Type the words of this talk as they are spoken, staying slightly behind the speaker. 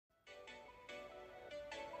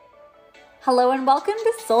Hello and welcome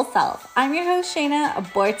to Soul Self. I'm your host, Shayna, a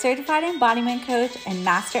board-certified embodiment coach and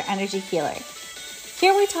master energy healer.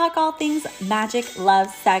 Here we talk all things magic, love,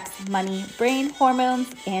 sex, money, brain,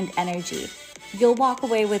 hormones, and energy. You'll walk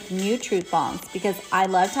away with new truth bombs because I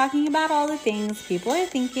love talking about all the things people are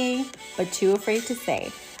thinking but too afraid to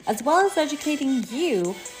say, as well as educating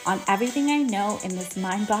you on everything I know in this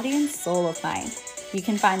mind, body, and soul of mine. You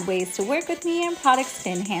can find ways to work with me and products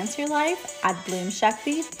to enhance your life at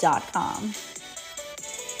bloomshakti.com.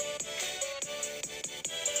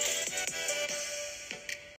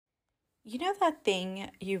 You know that thing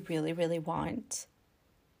you really, really want,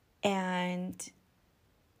 and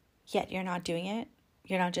yet you're not doing it?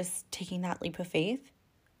 You're not just taking that leap of faith?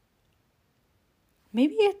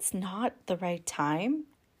 Maybe it's not the right time,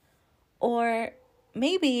 or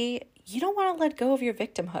maybe you don't want to let go of your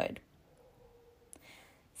victimhood.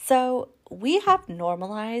 So we have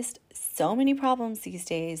normalized so many problems these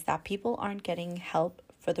days that people aren't getting help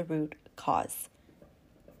for the root cause.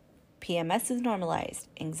 PMS is normalized,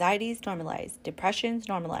 anxiety is normalized, depression is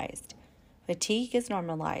normalized, fatigue is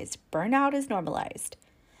normalized, burnout is normalized.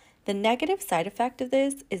 The negative side effect of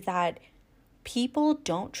this is that people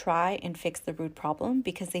don't try and fix the root problem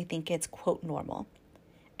because they think it's, quote, normal.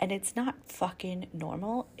 And it's not fucking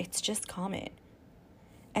normal, it's just common.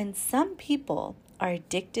 And some people are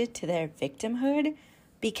addicted to their victimhood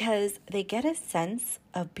because they get a sense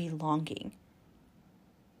of belonging.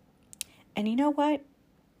 And you know what?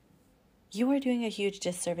 You are doing a huge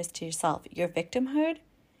disservice to yourself. Your victimhood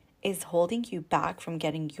is holding you back from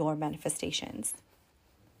getting your manifestations.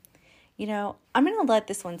 You know, I'm going to let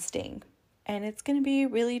this one sting, and it's going to be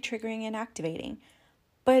really triggering and activating.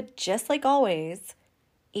 But just like always,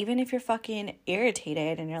 even if you're fucking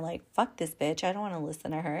irritated and you're like, fuck this bitch, I don't want to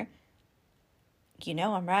listen to her, you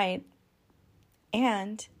know I'm right.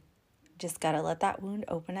 And just got to let that wound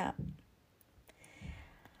open up.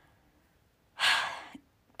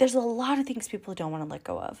 There's a lot of things people don't want to let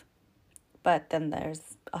go of. But then there's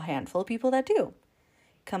a handful of people that do.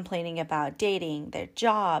 Complaining about dating, their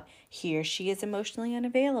job, he or she is emotionally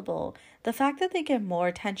unavailable, the fact that they get more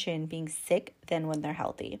attention being sick than when they're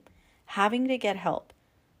healthy, having to get help,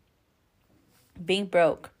 being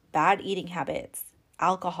broke, bad eating habits,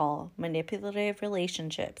 alcohol, manipulative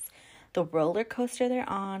relationships, the roller coaster they're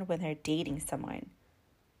on when they're dating someone.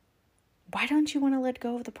 Why don't you want to let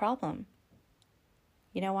go of the problem?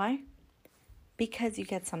 You know why? Because you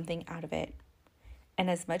get something out of it. And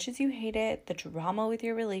as much as you hate it, the drama with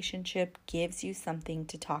your relationship gives you something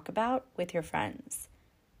to talk about with your friends.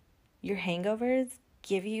 Your hangovers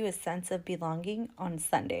give you a sense of belonging on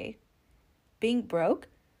Sunday. Being broke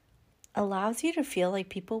allows you to feel like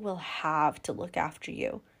people will have to look after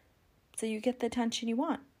you, so you get the attention you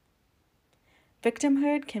want.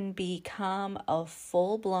 Victimhood can become a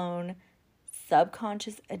full-blown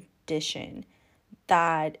subconscious addiction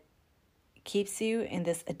that keeps you in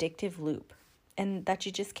this addictive loop and that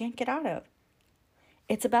you just can't get out of.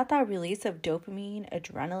 It's about that release of dopamine,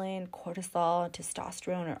 adrenaline, cortisol,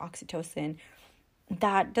 testosterone, or oxytocin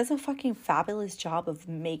that does a fucking fabulous job of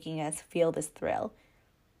making us feel this thrill.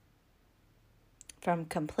 From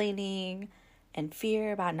complaining and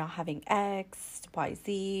fear about not having X, Y,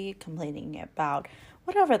 Z, complaining about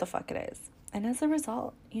whatever the fuck it is. And as a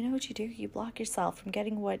result, you know what you do? You block yourself from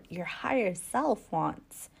getting what your higher self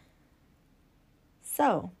wants.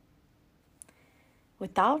 So,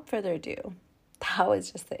 without further ado, that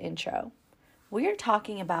was just the intro. We are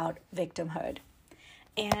talking about victimhood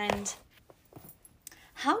and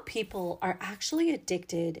how people are actually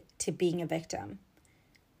addicted to being a victim.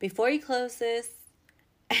 Before you close this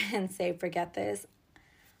and say, forget this,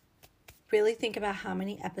 really think about how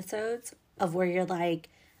many episodes of where you're like,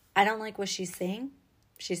 I don't like what she's saying,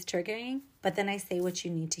 she's triggering, but then I say what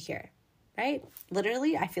you need to hear, right?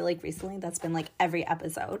 Literally, I feel like recently that's been like every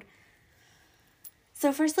episode.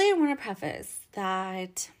 So firstly, I want to preface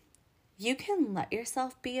that you can let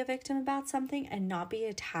yourself be a victim about something and not be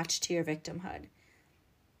attached to your victimhood.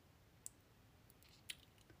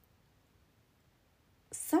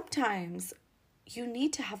 Sometimes you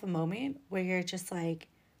need to have a moment where you're just like,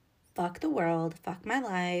 fuck the world, fuck my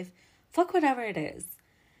life, fuck whatever it is.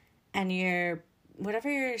 And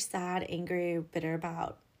whatever you're sad, angry, bitter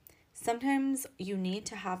about, sometimes you need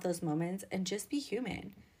to have those moments and just be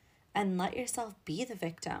human and let yourself be the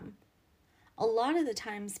victim. A lot of the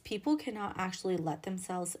times people cannot actually let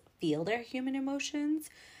themselves feel their human emotions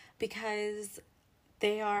because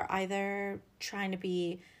they are either trying to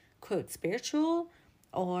be, quote, spiritual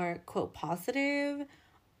or, quote, positive,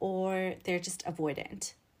 or they're just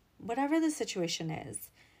avoidant. Whatever the situation is.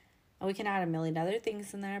 And we can add a million other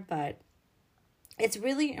things in there, but It's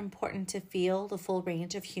really important to feel the full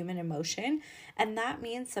range of human emotion, and that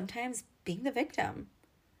means sometimes being the victim.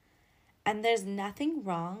 And there's nothing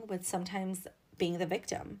wrong with sometimes being the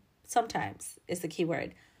victim. Sometimes is the key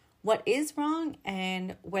word. What is wrong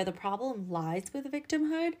and where the problem lies with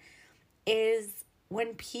victimhood is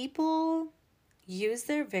when people use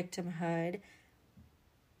their victimhood,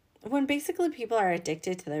 when basically people are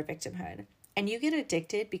addicted to their victimhood. And you get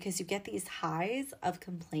addicted because you get these highs of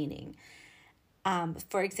complaining.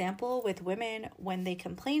 For example, with women, when they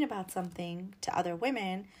complain about something to other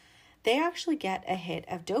women, they actually get a hit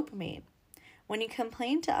of dopamine. When you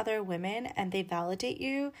complain to other women and they validate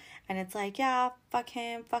you and it's like, yeah, fuck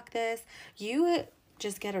him, fuck this, you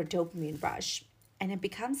just get a dopamine rush. And it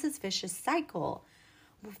becomes this vicious cycle.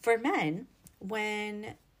 For men,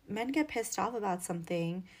 when men get pissed off about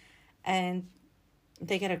something and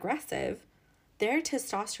they get aggressive, their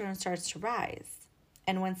testosterone starts to rise.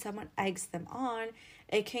 And when someone eggs them on,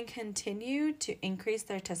 it can continue to increase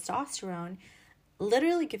their testosterone,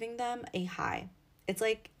 literally giving them a high. It's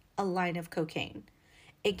like a line of cocaine.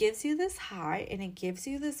 It gives you this high and it gives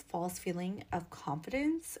you this false feeling of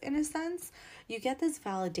confidence in a sense. You get this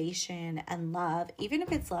validation and love, even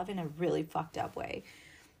if it's love in a really fucked up way.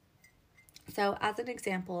 So as an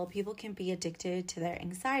example, people can be addicted to their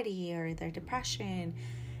anxiety or their depression.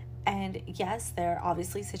 And yes, there are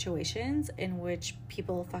obviously situations in which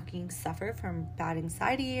people fucking suffer from bad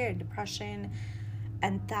anxiety or depression.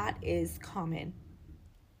 And that is common.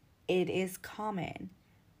 It is common,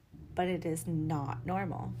 but it is not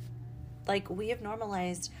normal. Like, we have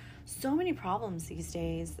normalized so many problems these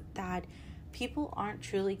days that people aren't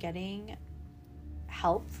truly getting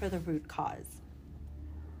help for the root cause.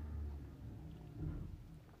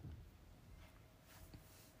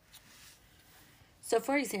 So,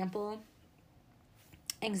 for example,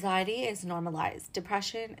 anxiety is normalized,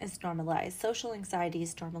 depression is normalized, social anxiety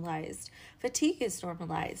is normalized, fatigue is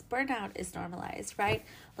normalized, burnout is normalized, right?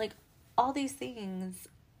 Like, all these things,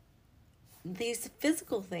 these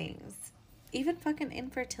physical things, even fucking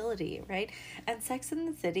infertility, right? And Sex in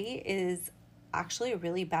the City is actually a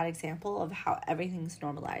really bad example of how everything's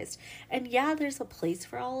normalized. And yeah, there's a place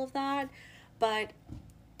for all of that, but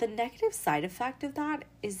the negative side effect of that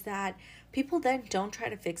is that people then don't try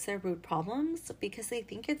to fix their root problems because they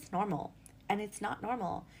think it's normal. And it's not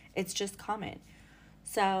normal. It's just common.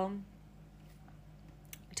 So,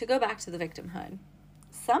 to go back to the victimhood,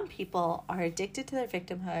 some people are addicted to their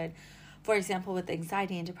victimhood, for example, with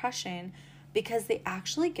anxiety and depression, because they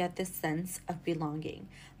actually get this sense of belonging.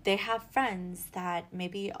 They have friends that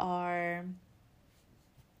maybe are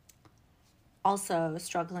also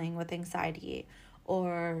struggling with anxiety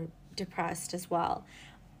or depressed as well,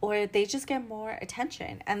 or they just get more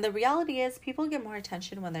attention. And the reality is, people get more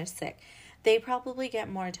attention when they're sick. They probably get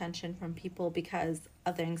more attention from people because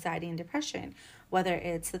of their anxiety and depression, whether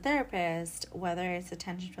it's the therapist, whether it's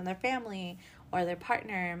attention from their family or their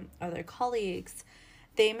partner or their colleagues.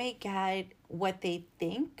 They may get what they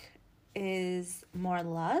think is more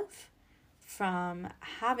love from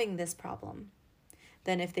having this problem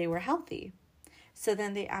than if they were healthy. So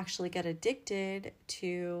then they actually get addicted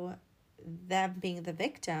to them being the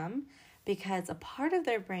victim, because a part of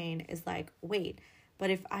their brain is like, wait,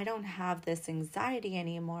 but if I don't have this anxiety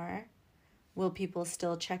anymore, will people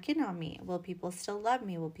still check in on me? Will people still love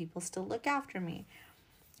me? Will people still look after me?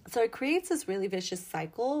 So it creates this really vicious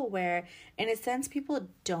cycle where, in a sense, people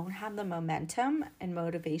don't have the momentum and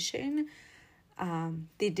motivation,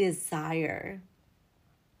 the desire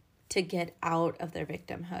to get out of their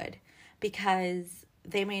victimhood, because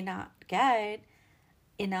they may not get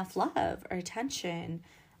enough love or attention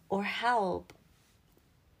or help.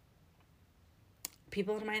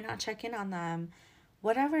 People might not check in on them.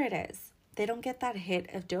 Whatever it is, they don't get that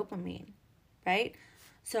hit of dopamine, right?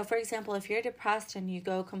 So, for example, if you're depressed and you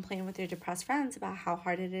go complain with your depressed friends about how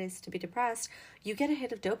hard it is to be depressed, you get a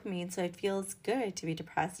hit of dopamine, so it feels good to be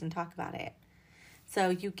depressed and talk about it. So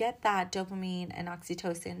you get that dopamine and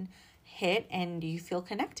oxytocin hit and you feel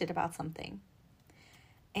connected about something.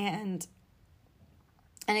 And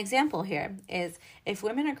an example here is, if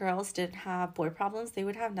women or girls didn't have boy problems, they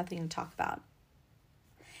would have nothing to talk about.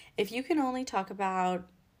 If you can only talk about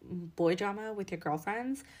boy drama with your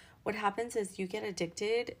girlfriends, what happens is you get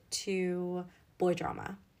addicted to boy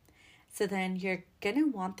drama. So then you're going to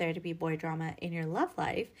want there to be boy drama in your love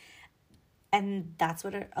life. And that's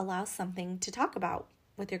what allows something to talk about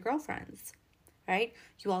with your girlfriends, right?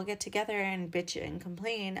 You all get together and bitch and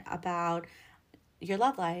complain about your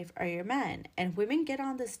love life or your men. And women get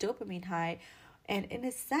on this dopamine high. And in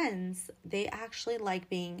a sense, they actually like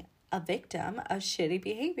being a victim of shitty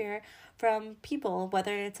behavior from people,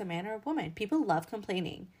 whether it's a man or a woman. People love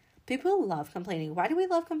complaining. People love complaining. Why do we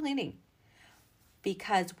love complaining?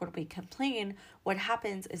 Because when we complain, what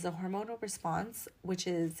happens is a hormonal response, which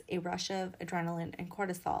is a rush of adrenaline and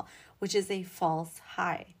cortisol, which is a false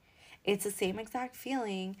high. It's the same exact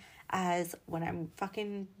feeling as when I'm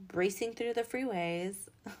fucking racing through the freeways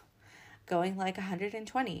going like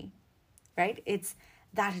 120, right? It's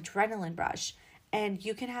that adrenaline rush. And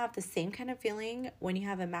you can have the same kind of feeling when you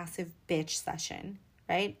have a massive bitch session,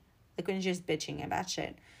 right? Like when you're just bitching about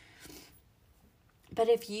shit. But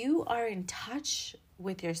if you are in touch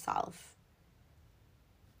with yourself,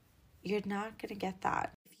 you're not going to get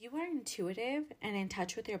that. If you are intuitive and in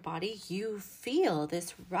touch with your body, you feel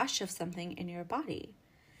this rush of something in your body.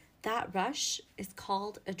 That rush is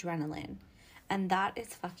called adrenaline, and that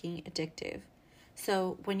is fucking addictive.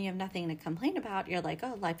 So when you have nothing to complain about, you're like,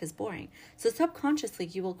 oh, life is boring. So subconsciously,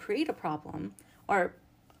 you will create a problem or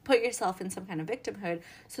put yourself in some kind of victimhood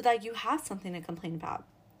so that you have something to complain about.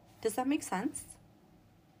 Does that make sense?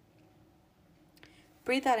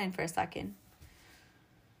 Breathe that in for a second.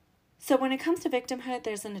 So when it comes to victimhood,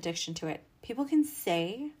 there's an addiction to it. People can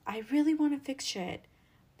say, I really want to fix shit,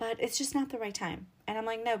 but it's just not the right time. And I'm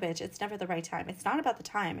like, no, bitch, it's never the right time. It's not about the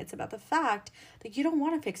time. It's about the fact that you don't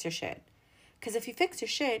want to fix your shit. Because if you fix your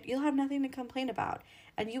shit, you'll have nothing to complain about.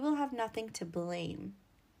 And you will have nothing to blame.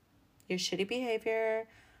 Your shitty behavior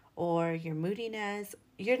or your moodiness,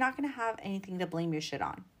 you're not going to have anything to blame your shit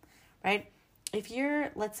on, right? If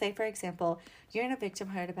you're, let's say, for example, you're in a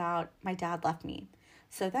victimhood about my dad left me.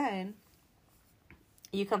 So then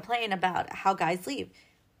you complain about how guys leave.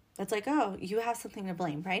 That's like, oh, you have something to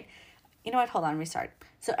blame, right? You know what? Hold on, restart.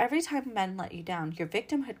 So every time men let you down, your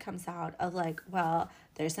victimhood comes out of like, well,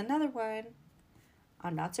 there's another one.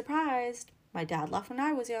 I'm not surprised. My dad left when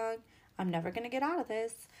I was young. I'm never going to get out of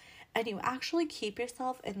this. And you actually keep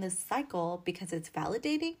yourself in this cycle because it's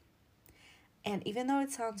validating. And even though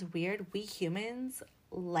it sounds weird, we humans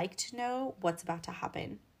like to know what's about to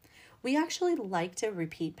happen. We actually like to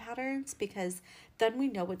repeat patterns because then we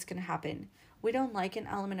know what's going to happen. We don't like an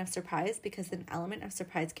element of surprise because an element of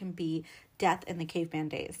surprise can be death in the caveman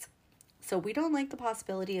days. So we don't like the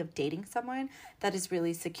possibility of dating someone that is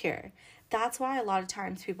really secure. That's why a lot of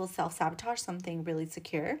times people self-sabotage something really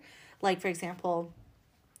secure. Like, for example,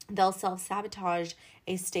 they'll self-sabotage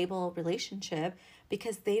a stable relationship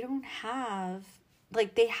because they don't have,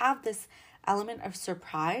 like, they have this element of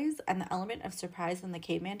surprise, and the element of surprise in the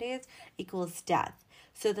caveman days equals death.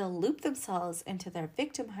 So they'll loop themselves into their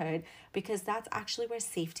victimhood because that's actually where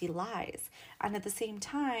safety lies. And at the same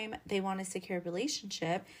time, they want a secure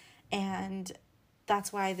relationship, and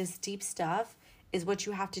that's why this deep stuff is what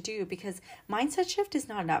you have to do, because mindset shift is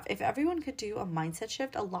not enough. If everyone could do a mindset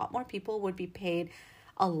shift, a lot more people would be paid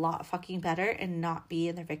a lot fucking better and not be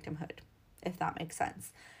in their victimhood, if that makes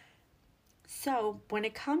sense. So when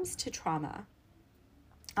it comes to trauma,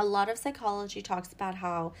 a lot of psychology talks about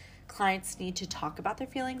how clients need to talk about their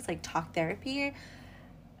feelings, like talk therapy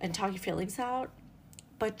and talk your feelings out.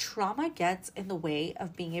 But trauma gets in the way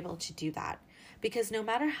of being able to do that. Because no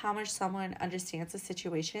matter how much someone understands the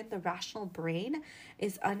situation, the rational brain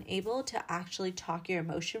is unable to actually talk your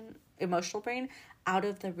emotional brain out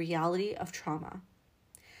of the reality of trauma.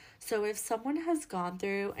 So if someone has gone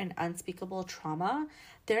through an unspeakable trauma,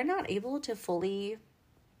 they're not able to fully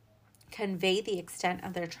convey the extent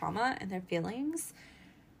of their trauma and their feelings.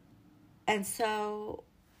 And so,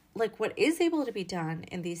 like, what is able to be done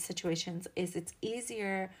in these situations is it's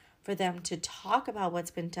easier for them to talk about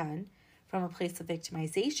what's been done from a place of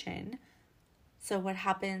victimization. So what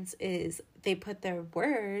happens is they put their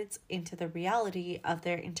words into the reality of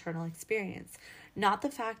their internal experience, not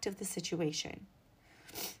the fact of the situation.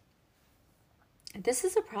 This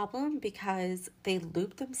is a problem because they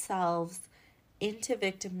loop themselves into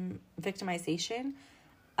victimization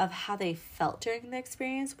of how they felt during the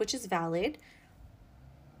experience, which is valid.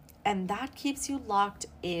 And that keeps you locked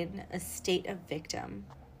in a state of victim.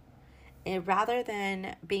 And rather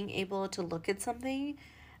than being able to look at something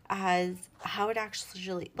as how it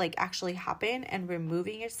actually happened and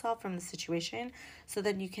removing yourself from the situation so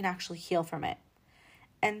then you can actually heal from it.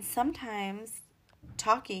 And sometimes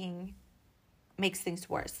talking makes things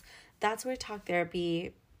worse. That's where talk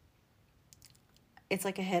therapy, it's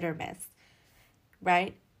like a hit or miss,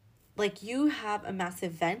 right? Like you have a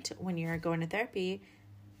massive vent when you're going to therapy,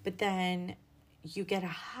 but then you get a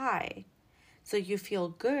high. So you feel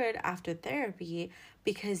good after therapy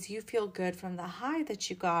because you feel good from the high that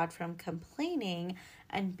you got from complaining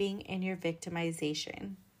and being in your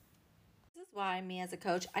victimization. This is why me as a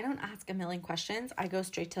coach, I don't ask a million questions. I go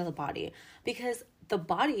straight to the body because the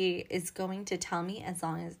body is going to tell me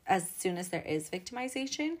as soon as there is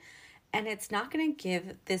victimization, and it's not going to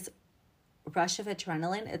give this rush of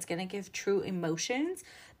adrenaline. It's going to give true emotions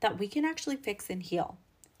that we can actually fix and heal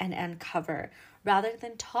and uncover, rather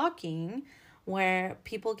than talking where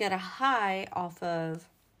people get a high off of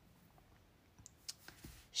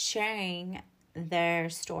sharing their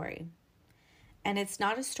story. And it's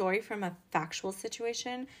not a story from a factual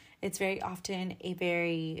situation. It's very often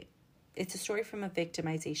it's a story from a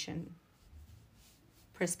victimization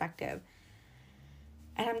perspective.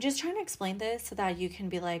 And I'm just trying to explain this so that you can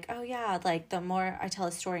be like, oh yeah, like the more I tell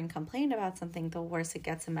a story and complain about something, the worse it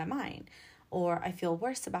gets in my mind. Or I feel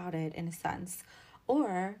worse about it in a sense.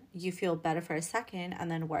 Or you feel better for a second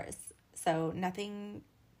and then worse. So nothing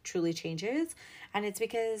truly changes. And it's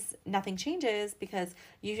because nothing changes because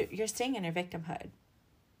you're staying in your victimhood.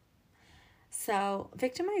 So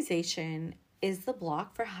victimization is the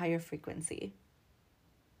block for higher frequency.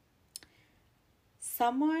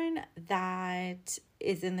 Someone that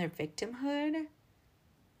is in their victimhood,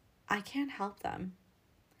 I can't help them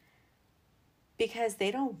because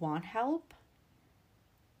they don't want help.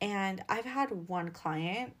 And I've had one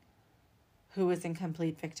client who was in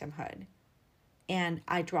complete victimhood, and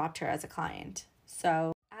I dropped her as a client.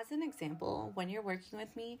 So as an example, when you're working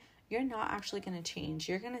with me, you're not actually going to change.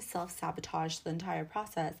 You're going to self-sabotage the entire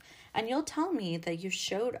process. And you'll tell me that you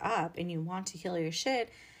showed up and you want to heal your shit,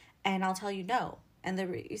 and I'll tell you no. And the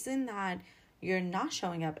reason that you're not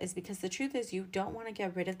showing up is because the truth is you don't want to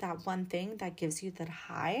get rid of that one thing that gives you that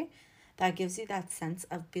high, that gives you that sense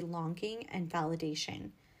of belonging and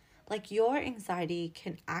validation. Like your anxiety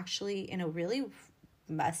can actually, in a really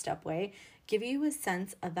messed up way, give you a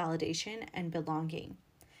sense of validation and belonging.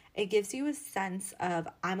 It gives you a sense of,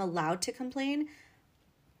 I'm allowed to complain.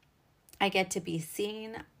 I get to be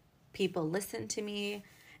seen. People listen to me.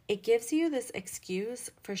 It gives you this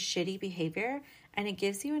excuse for shitty behavior, and it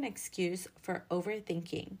gives you an excuse for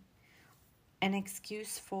overthinking, an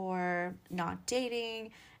excuse for not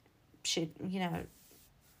dating,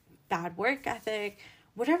 bad work ethic,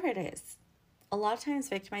 whatever it is. A lot of times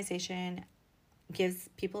victimization gives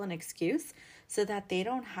people an excuse so that they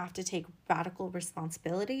don't have to take radical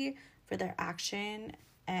responsibility for their action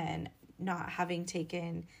and not having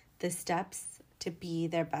taken the steps to be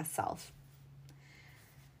their best self.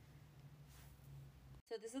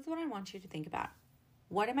 So this is what I want you to think about.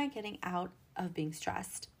 What am I getting out of being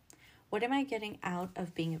stressed? What am I getting out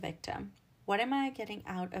of being a victim? What am I getting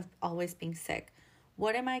out of always being sick?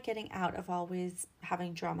 What am I getting out of always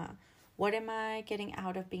having drama? What am I getting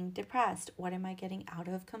out of being depressed? What am I getting out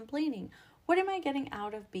of complaining? What am I getting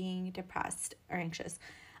out of being depressed or anxious?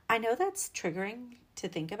 I know that's triggering to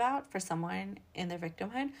think about for someone in their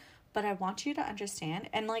victimhood, but I want you to understand.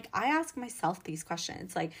 And like, I ask myself these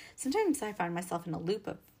questions. Like, sometimes I find myself in a loop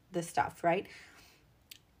of this stuff, right?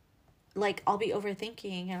 Like, I'll be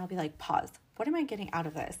overthinking and I'll be like, pause. What am I getting out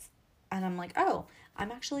of this? And I'm like, oh,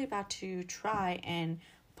 I'm actually about to try and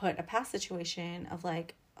put a past situation of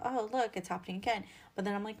like, oh, look, it's happening again. But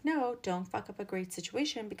then I'm like, no, don't fuck up a great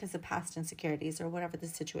situation because of past insecurities or whatever the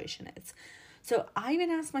situation is. So I even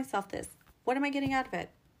ask myself this, what am I getting out of it?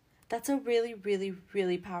 That's a really, really,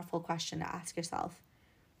 really powerful question to ask yourself.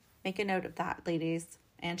 Make a note of that, ladies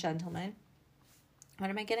and gentlemen. What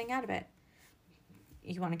am I getting out of it?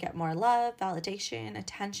 You want to get more love, validation,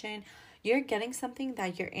 attention. You're getting something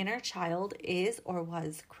that your inner child is or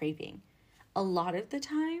was craving. A lot of the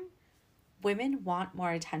time, women want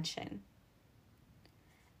more attention.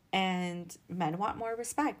 And men want more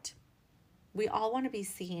respect. We all want to be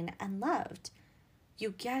seen and loved.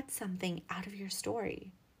 You get something out of your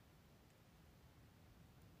story.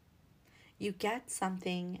 You get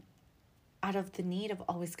something out of the need of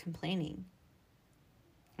always complaining.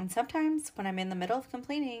 And sometimes when I'm in the middle of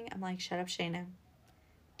complaining, I'm like, shut up, Shayna.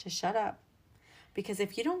 Just shut up. Because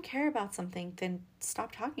if you don't care about something, then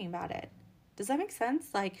stop talking about it. Does that make sense?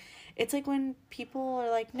 Like, it's like when people are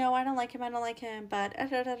like, no, I don't like him, but,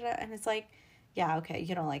 and it's like, yeah, okay,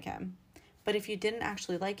 you don't like him. But if you didn't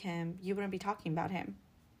actually like him, you wouldn't be talking about him,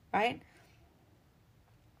 right?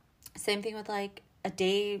 Same thing with like a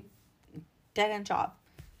dead-end job,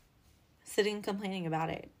 sitting complaining about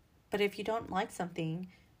it. But if you don't like something,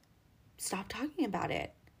 stop talking about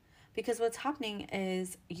it. Because what's happening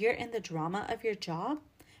is you're in the drama of your job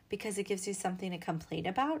because it gives you something to complain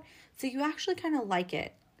about. So you actually kind of like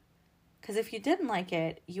it. Because if you didn't like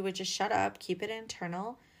it, you would just shut up, keep it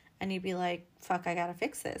internal, and you'd be like, fuck, I gotta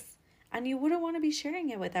fix this. And you wouldn't want to be sharing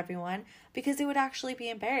it with everyone because it would actually be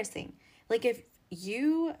embarrassing. Like if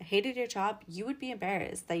you hated your job, you would be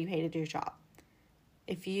embarrassed that you hated your job.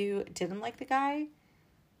 If you didn't like the guy,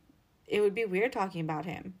 it would be weird talking about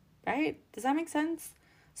him, right? Does that make sense?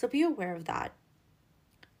 So be aware of that.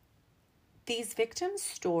 These victim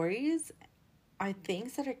stories are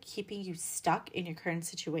things that are keeping you stuck in your current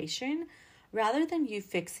situation rather than you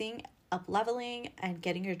fixing, up leveling, and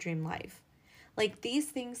getting your dream life. Like, these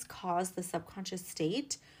things cause the subconscious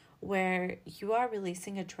state where you are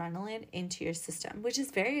releasing adrenaline into your system, which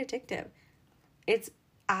is very addictive. It's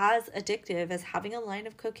as addictive as having a line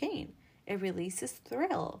of cocaine. It releases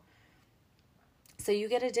thrill. So you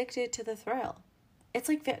get addicted to the thrill. It's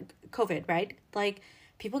like COVID, right? Like,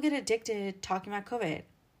 people get addicted talking about COVID.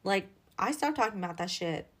 Like, I stopped talking about that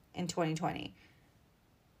shit in 2020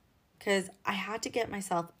 because I had to get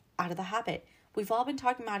myself out of the habit. We've all been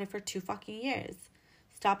talking about it for 2 fucking years.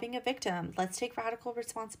 Stop being a victim. Let's take radical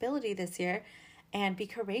responsibility this year and be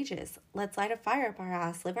courageous. Let's light a fire up our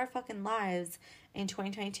ass. Live our fucking lives in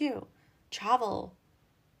 2022. Travel.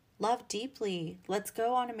 Love deeply. Let's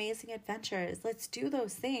go on amazing adventures. Let's do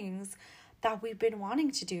those things that we've been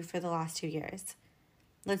wanting to do for the last 2 years.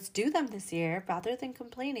 Let's do them this year rather than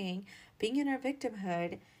complaining, being in our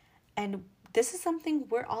victimhood. And this is something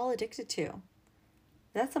we're all addicted to.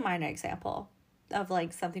 That's a minor example of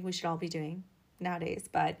like something we should all be doing nowadays.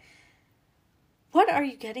 But what are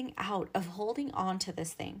you getting out of holding on to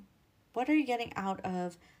this thing? What are you getting out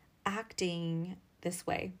of acting this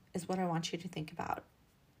way is what I want you to think about.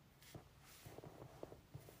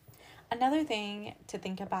 Another thing to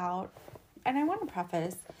think about, and I want to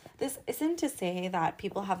preface, this isn't to say that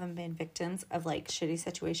people haven't been victims of like shitty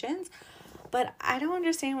situations, but I don't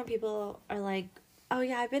understand when people are like, oh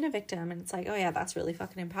yeah, I've been a victim. And it's like, oh yeah, that's really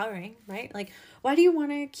fucking empowering, right? Like, why do you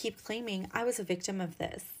want to keep claiming I was a victim of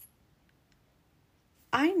this?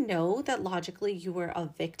 I know that logically you were a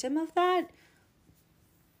victim of that,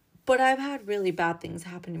 but I've had really bad things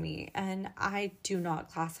happen to me, and I do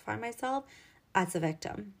not classify myself as a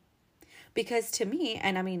victim. Because to me,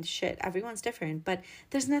 and I mean, shit, everyone's different, but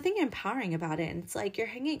there's nothing empowering about it. And it's like you're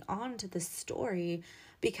hanging on to the story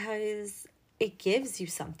because it gives you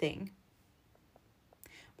something.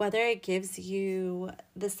 Whether it gives you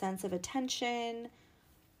the sense of attention,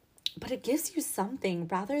 but it gives you something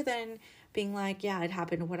rather than being like, yeah, it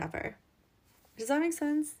happened, whatever. Does that make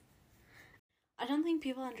sense? I don't think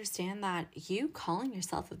people understand that you calling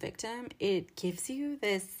yourself a victim, it gives you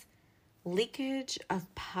this leakage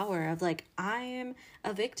of power of like, I am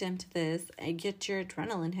a victim to this, and get your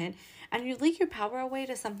adrenaline hit, and you leak your power away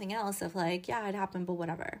to something else of like, yeah, it happened, but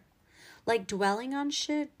whatever. Like, dwelling on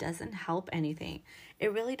shit doesn't help anything.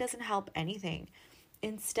 It really doesn't help anything.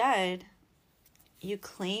 Instead, you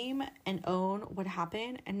claim and own what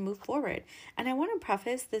happened and move forward. And I want to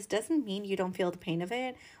preface, this doesn't mean you don't feel the pain of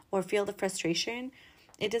it or feel the frustration.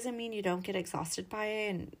 It doesn't mean you don't get exhausted by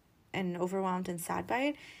it and overwhelmed and sad by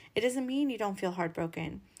it. It doesn't mean you don't feel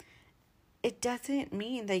heartbroken. It doesn't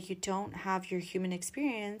mean that you don't have your human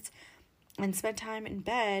experience and spend time in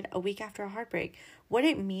bed a week after a heartbreak. What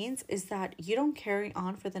it means is that you don't carry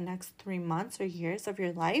on for the next 3 months or years of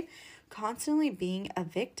your life constantly being a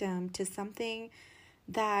victim to something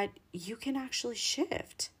that you can actually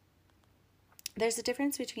shift. There's a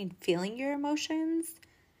difference between feeling your emotions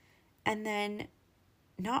and then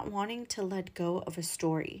not wanting to let go of a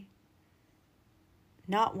story.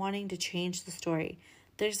 Not wanting to change the story.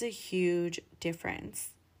 There's a huge difference.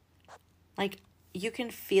 Like, you can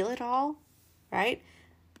feel it all, right?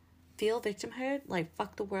 Feel victimhood, like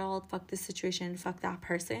fuck the world, fuck this situation, fuck that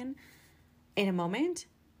person in a moment.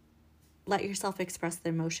 Let yourself express the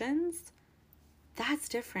emotions. That's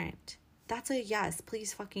different. That's a yes,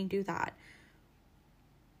 please fucking do that.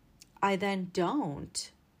 I then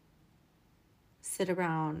don't sit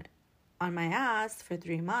around on my ass for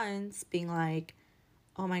 3 months being like,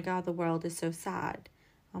 oh my God, the world is so sad.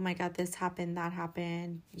 Oh my God, this happened, that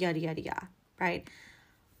happened, yada, yada, yada, right?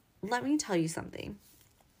 Let me tell you something.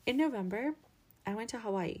 In November, I went to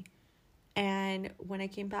Hawaii. And when I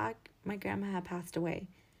came back, my grandma had passed away.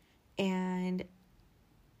 And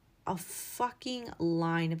a fucking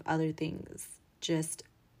line of other things just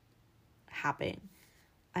happened.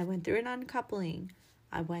 I went through an uncoupling.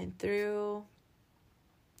 I went through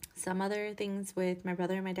some other things with my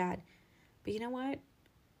brother and my dad. But you know what?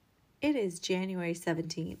 It is January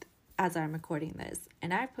 17th as I'm recording this.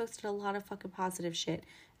 And I've posted a lot of fucking positive shit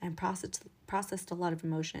and processed a lot of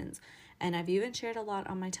emotions. And I've even shared a lot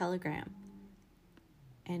on my Telegram.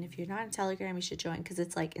 And if you're not on Telegram, you should join because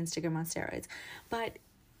it's like Instagram on steroids. But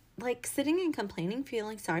like sitting and complaining,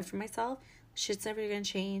 feeling sorry for myself, shit's never gonna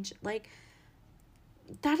change. Like,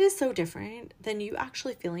 that is so different than you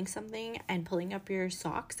actually feeling something and pulling up your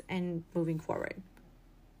socks and moving forward.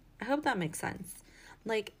 I hope that makes sense.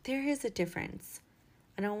 Like, there is a difference.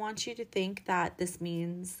 I don't want you to think that this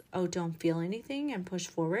means, oh, don't feel anything and push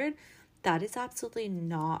forward. That is absolutely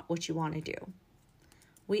not what you want to do.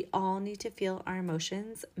 We all need to feel our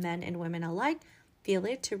emotions, men and women alike. Feel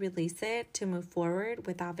it to release it, to move forward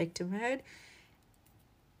without victimhood.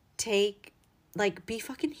 Be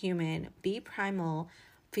fucking human, be primal,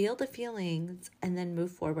 feel the feelings, and then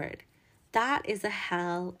move forward. That is a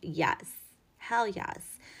hell yes. Hell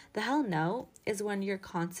yes. The hell no is when you're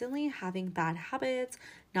constantly having bad habits,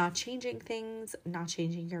 not changing things, not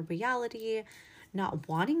changing your reality, not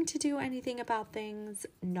wanting to do anything about things,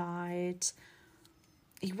 not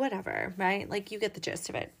whatever, right? Like, you get the gist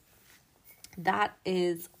of it. That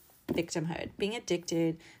is victimhood, being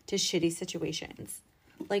addicted to shitty situations.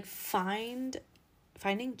 Like, finding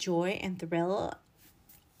joy and thrill,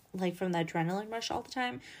 like, from the adrenaline rush all the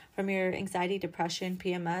time, from your anxiety, depression,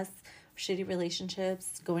 PMS, shitty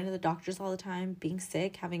relationships, going to the doctors all the time, being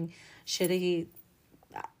sick, having shitty,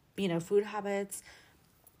 food habits,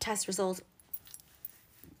 test results,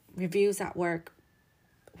 reviews at work,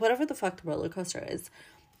 whatever the fuck the roller coaster is,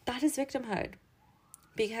 that is victimhood.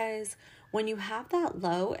 Because when you have that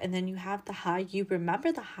low and then you have the high, you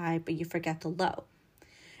remember the high, but you forget the low.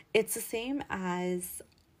 It's the same as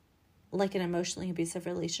like an emotionally abusive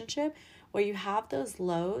relationship where you have those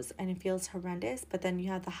lows and it feels horrendous, but then you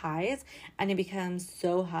have the highs and it becomes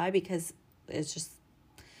so high because it's just,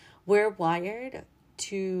 we're wired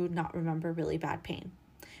to not remember really bad pain.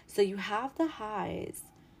 So you have the highs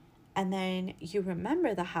and then you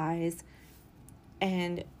remember the highs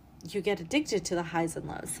and you get addicted to the highs and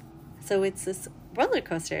lows. So it's this roller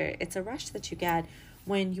coaster. It's a rush that you get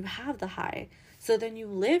when you have the high. So then you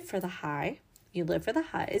live for the high, you live for the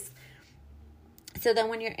highs. So then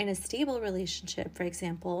when you're in a stable relationship, for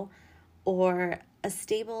example, or a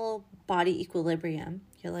stable body equilibrium,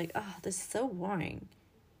 you're like, oh, this is so boring.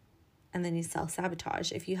 And then you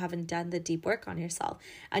self-sabotage if you haven't done the deep work on yourself.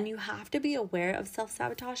 And you have to be aware of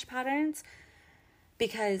self-sabotage patterns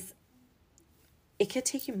because it could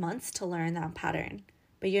take you months to learn that pattern.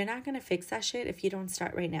 But you're not going to fix that shit if you don't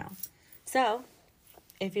start right now. So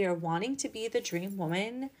if you're wanting to be the dream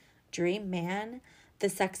woman, dream man, the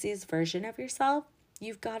sexiest version of yourself,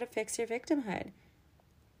 you've got to fix your victimhood.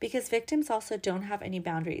 Because victims also don't have any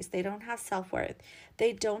boundaries. They don't have self-worth.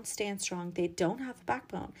 They don't stand strong. They don't have a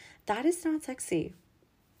backbone. That is not sexy.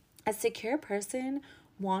 A secure person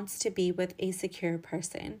wants to be with a secure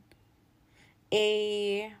person.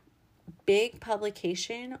 A big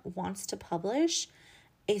publication wants to publish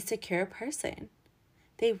a secure person.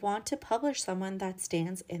 They want to publish someone that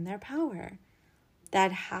stands in their power,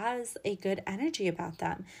 that has a good energy about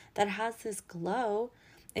them, that has this glow.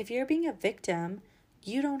 If you're being a victim,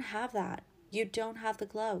 you don't have that. You don't have the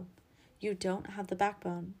glow. You don't have the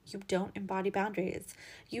backbone. You don't embody boundaries.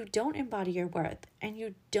 You don't embody your worth. And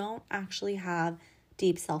you don't actually have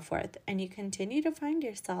deep self-worth. And you continue to find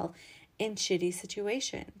yourself in shitty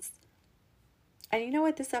situations. And you know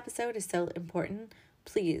what? This episode is so important.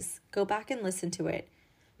 Please go back and listen to it.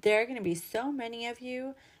 There are going to be so many of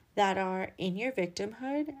you that are in your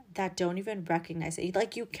victimhood that don't even recognize it.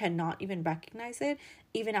 Like, you cannot even recognize it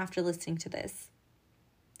even after listening to this.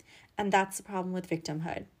 And that's the problem with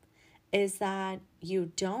victimhood, is that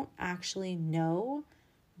you don't actually know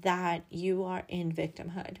that you are in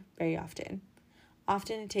victimhood very often.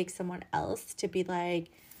 Often it takes someone else to be like,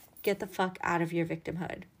 get the fuck out of your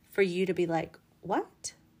victimhood, for you to be like,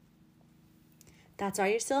 what? That's why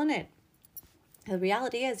you're still in it. The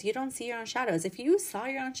reality is you don't see your own shadows. If you saw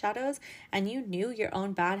your own shadows and you knew your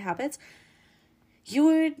own bad habits,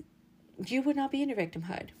 you would not be in your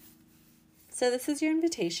victimhood. So this is your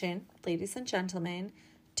invitation, ladies and gentlemen,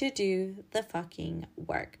 to do the fucking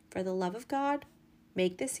work. For the love of God,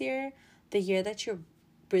 make this year the year that you're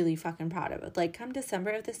really fucking proud of it. Like, come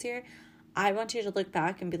December of this year, I want you to look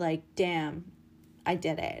back and be like, damn, I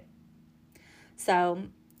did it. So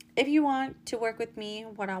if you want to work with me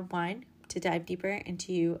one-on-one to dive deeper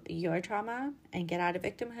into your trauma and get out of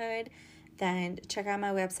victimhood, then check out my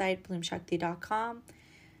website, bloomshakti.com.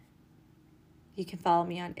 You can follow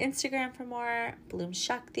me on Instagram for more,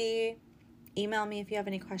 bloomshakti. Email me if you have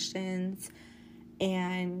any questions.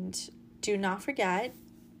 And do not forget,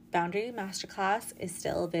 Boundary Masterclass is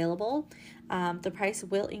still available. The price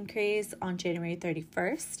will increase on January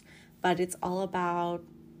 31st, but it's all about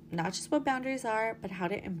not just what boundaries are, but how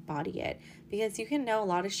to embody it. Because you can know a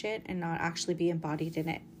lot of shit and not actually be embodied in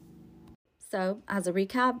it. So, as a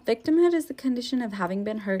recap, victimhood is the condition of having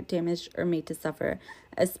been hurt, damaged, or made to suffer,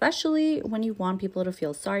 especially when you want people to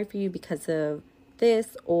feel sorry for you because of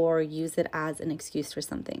this or use it as an excuse for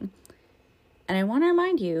something. And I want to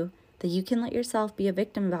remind you that you can let yourself be a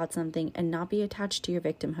victim about something and not be attached to your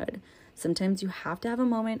victimhood. Sometimes you have to have a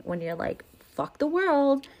moment when you're like, fuck the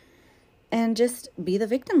world, and just be the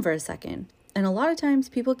victim for a second. And a lot of times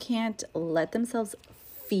people can't let themselves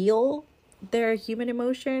feel their human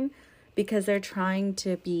emotion because they're trying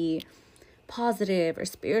to be positive or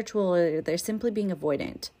spiritual, or they're simply being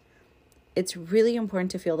avoidant. It's really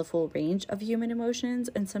important to feel the full range of human emotions,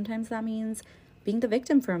 and sometimes that means being the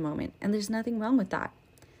victim for a moment, and there's nothing wrong with that.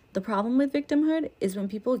 The problem with victimhood is when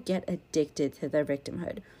people get addicted to their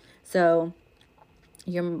victimhood. So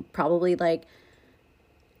you're probably like,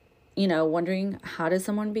 wondering, how does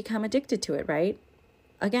someone become addicted to it, right?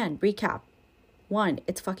 Again, recap. 1,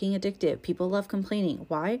 it's fucking addictive. People love complaining.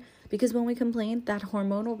 Why? Because when we complain, that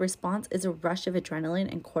hormonal response is a rush of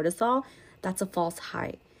adrenaline and cortisol. That's a false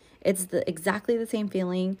high. It's exactly the same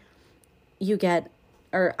feeling you get,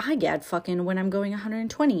 or I get fucking when I'm going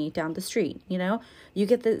 120 down the street, You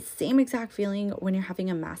get the same exact feeling when you're having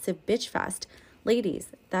a massive bitch fest. Ladies,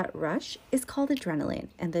 that rush is called adrenaline,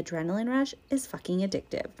 and the adrenaline rush is fucking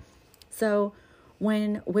addictive. So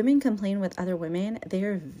when women complain with other women, they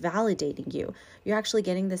are validating you. You're actually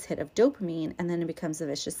getting this hit of dopamine, and then it becomes a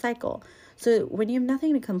vicious cycle. So when you have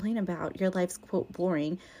nothing to complain about, your life's, quote,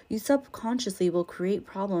 boring, you subconsciously will create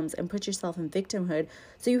problems and put yourself in victimhood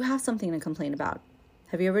so you have something to complain about.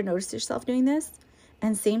 Have you ever noticed yourself doing this?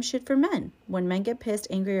 And same shit for men. When men get pissed,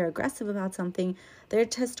 angry, or aggressive about something, their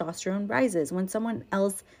testosterone rises. When someone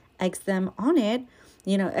else eggs them on,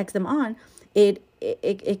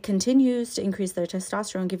 it continues to increase their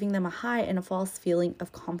testosterone, giving them a high and a false feeling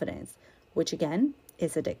of confidence, which again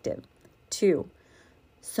is addictive. 2,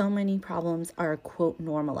 so many problems are, quote,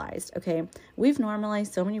 normalized, okay? We've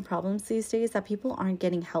normalized so many problems these days that people aren't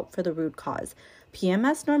getting help for the root cause.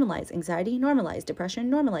 PMS normalized, anxiety normalized, depression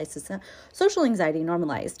normalized, social anxiety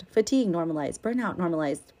normalized, fatigue normalized, burnout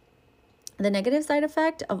normalized. The negative side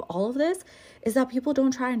effect of all of this is that people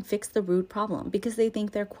don't try and fix the root problem because they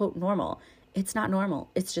think they're, quote, normal. It's not normal.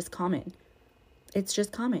 It's just common.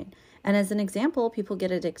 And as an example, people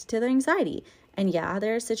get addicted to their anxiety. And yeah,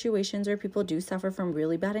 there are situations where people do suffer from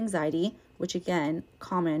really bad anxiety, which again,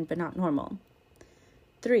 common but not normal.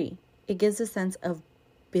 3, it gives a sense of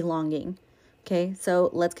belonging. Okay, so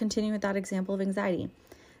let's continue with that example of anxiety.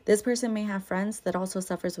 This person may have friends that also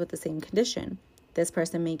suffers with the same condition. This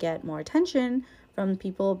person may get more attention from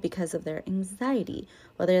people because of their anxiety,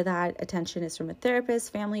 whether that attention is from a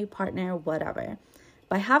therapist, family, partner, whatever.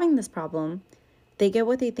 By having this problem, they get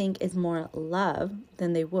what they think is more love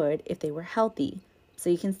than they would if they were healthy.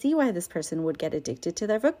 So you can see why this person would get addicted to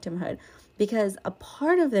their victimhood, because a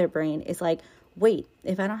part of their brain is like, wait,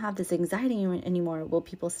 if I don't have this anxiety anymore, will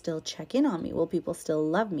people still check in on me? Will people still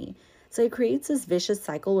love me? So it creates this vicious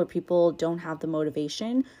cycle where people don't have the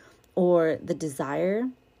motivation or the desire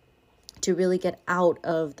to really get out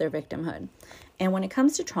of their victimhood. And when it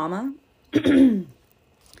comes to trauma, a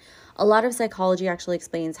lot of psychology actually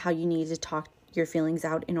explains how you need to talk your feelings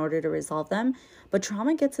out in order to resolve them. But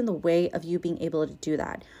trauma gets in the way of you being able to do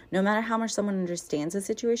that. No matter how much someone understands the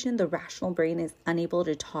situation, the rational brain is unable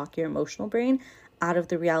to talk your emotional brain out of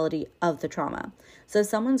the reality of the trauma. So if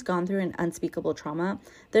someone's gone through an unspeakable trauma,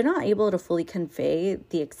 they're not able to fully convey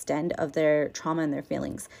the extent of their trauma and their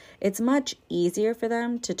feelings. It's much easier for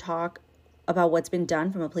them to talk about what's been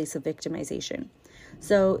done from a place of victimization.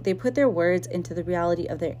 So they put their words into the reality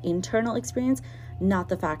of their internal experience, not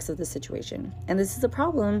the facts of the situation. And this is a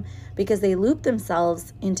problem because they loop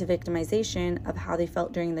themselves into victimization of how they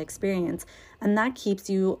felt during the experience, and that keeps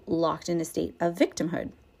you locked in a state of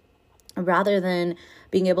victimhood, rather than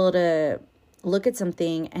being able to look at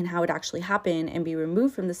something and how it actually happened and be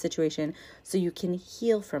removed from the situation so you can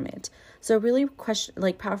heal from it. So a really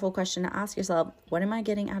powerful question to ask yourself: what am I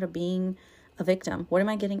getting out of being a victim? What am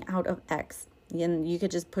I getting out of X? And you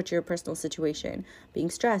could just put your personal situation: being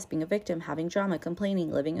stressed, being a victim, having drama,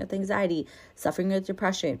 complaining, living with anxiety, suffering with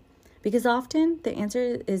depression. Because often the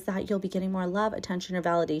answer is that you'll be getting more love, attention, or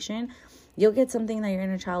validation. You'll get something that your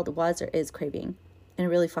inner child was or is craving in a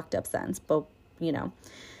really fucked up sense. But,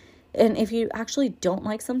 and if you actually don't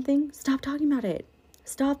like something, stop talking about it.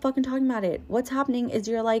 Stop fucking talking about it. What's happening is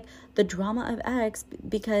you're like the drama of X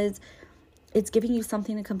because it's giving you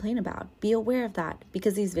something to complain about. Be aware of that,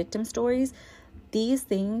 because these victim stories, these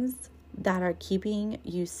things that are keeping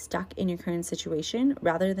you stuck in your current situation,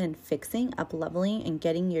 rather than fixing, up-leveling, and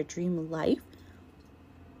getting your dream life,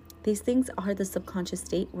 these things are the subconscious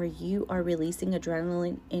state where you are releasing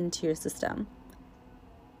adrenaline into your system,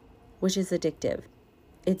 which is addictive.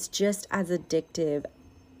 It's just as addictive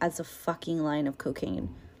as a fucking line of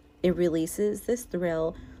cocaine. It releases this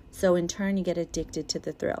thrill, so in turn you get addicted to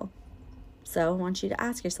the thrill. So I want you to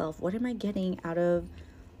ask yourself, what am I getting out of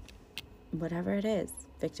whatever it is,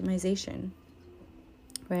 victimization,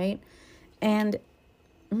 right? And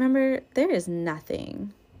remember, there is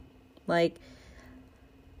nothing, like,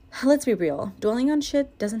 let's be real, dwelling on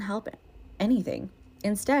shit doesn't help anything.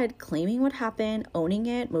 Instead, claiming what happened, owning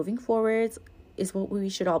it, moving forwards is what we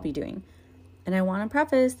should all be doing. And I want to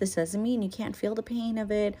preface, this doesn't mean you can't feel the pain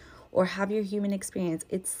of it or have your human experience.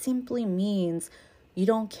 It simply means you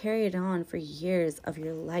don't carry it on for years of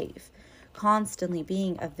your life, constantly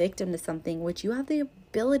being a victim to something which you have the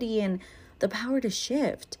ability and the power to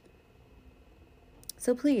shift.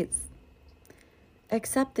 So please,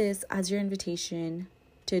 accept this as your invitation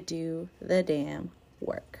to do the damn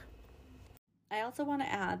work. I also want to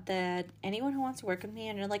add that anyone who wants to work with me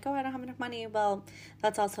and you're like, oh, I don't have enough money, well,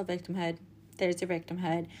 that's also victimhood. There's your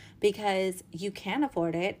victimhood, because you can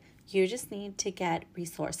afford it. You just need to get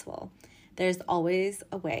resourceful. There's always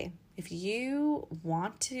a way. If you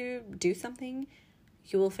want to do something,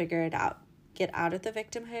 you will figure it out. Get out of the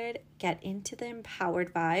victimhood, get into the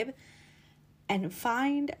empowered vibe, and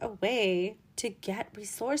find a way to get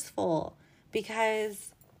resourceful,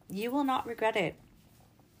 because you will not regret it.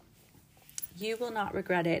 You will not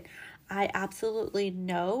regret it. I absolutely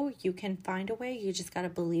know you can find a way. You just got to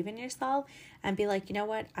believe in yourself and be like, you know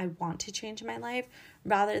what? I want to change my life,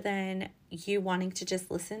 rather than you wanting to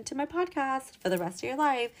just listen to my podcast for the rest of your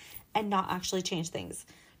life and not actually change things.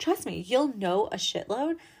 Trust me, you'll know a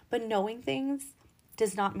shitload, but knowing things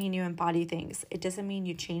does not mean you embody things. It doesn't mean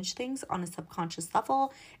you change things on a subconscious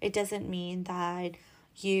level. It doesn't mean that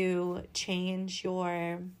you change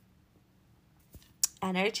your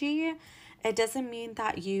energy. It doesn't mean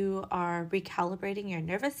that you are recalibrating your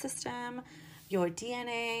nervous system, your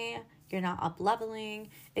DNA, you're not up-leveling.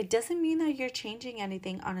 It doesn't mean that you're changing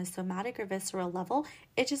anything on a somatic or visceral level.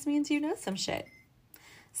 It just means you know some shit.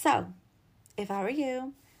 So, if I were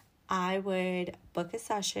you, I would book a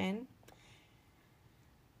session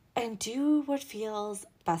and do what feels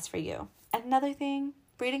best for you. And another thing,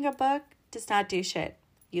 reading a book does not do shit.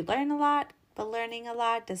 You learn a lot, but learning a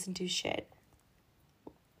lot doesn't do shit.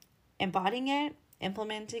 Embodying it,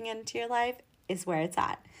 implementing it into your life is where it's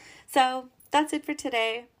at. So that's it for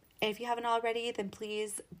today. If you haven't already, then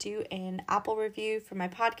please do an Apple review for my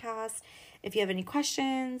podcast. If you have any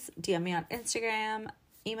questions, DM me on Instagram,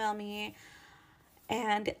 email me,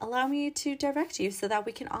 and allow me to direct you so that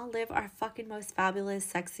we can all live our fucking most fabulous,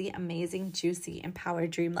 sexy, amazing, juicy, empowered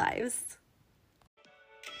dream lives.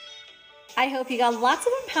 I hope you got lots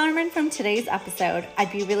of empowerment from today's episode.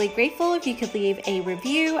 I'd be really grateful if you could leave a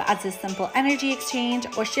review as a simple energy exchange,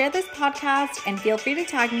 or share this podcast, and feel free to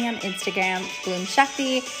tag me on Instagram, Bloom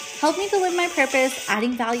Shakti. Help me to live my purpose,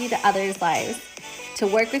 adding value to others' lives. To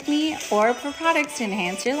work with me or for products to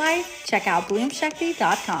enhance your life, check out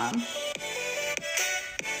bloomshakti.com.